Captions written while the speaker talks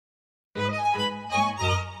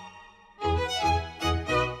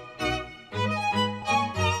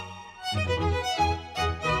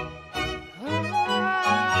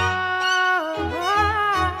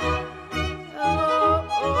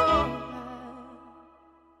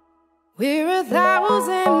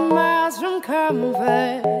miles from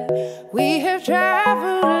comfort. We have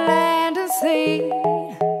traveled land and sea,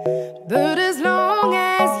 but as long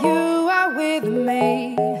as you are with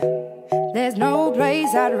me, there's no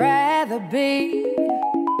place I'd rather be.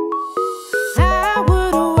 I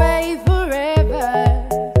would away forever,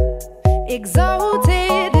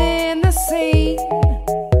 exalted in the sea.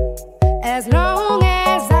 As long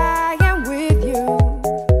as I am with you,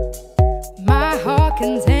 my heart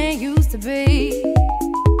continues to beat.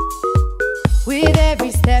 With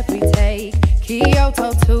every step we take,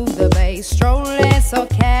 Kyoto to the bay, strolling so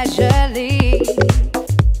casually.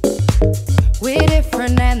 We're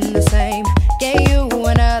different and the same, gave you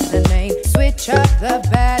another name, switch up the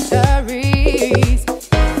batteries.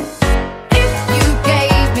 If you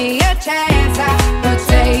gave me a chance, I would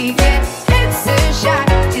take it. It's a shot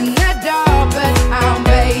in the dark, but I'll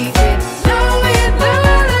make it. Knowing the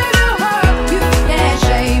little hope you can't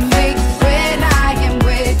shame me. When I am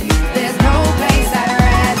with you, there's no place I'd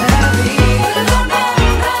rather be. No, no,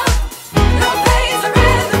 no, no place I'd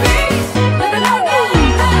rather be. No, no, no,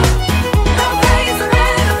 no, no place I'd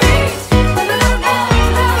rather be. No, no, no,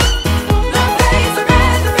 no, no place I'd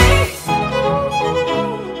rather be.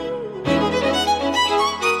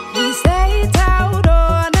 We set out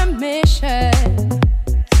on a mission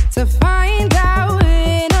to find our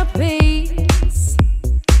inner peace,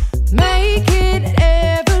 make it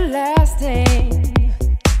everlasting,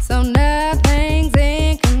 so nothing's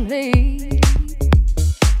incomplete.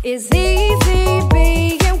 It's easy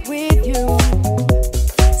being with you,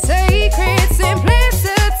 sacred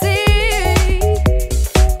simplicity.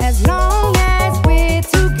 As long as we're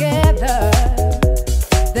together,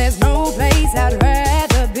 there's no place I'd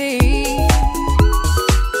rather be.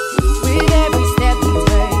 With every step we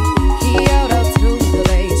take, Kyoto to the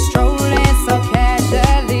bay, strolling so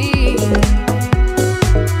casually.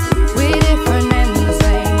 We're different and the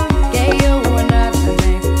same, gave you another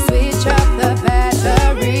name, switch up the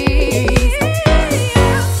batteries.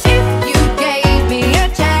 If you gave me a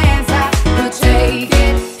chance, I would take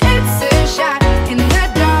it. It's a shot in the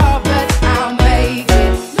dark, but I'll make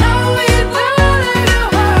it. Knowing the little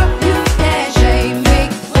hope you can't shame me.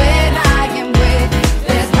 When I am with you,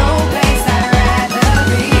 there's no place I'd rather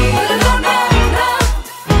be. No, no, no,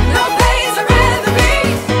 no place I'd rather be.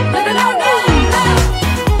 No, no, no, no,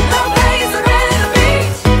 no place I'd rather be.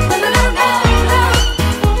 No, no, no, no,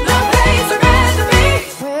 no place I'd rather be.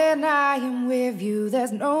 When I am with you,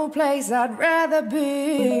 there's no place I'd rather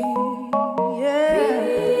be.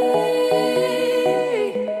 Yeah.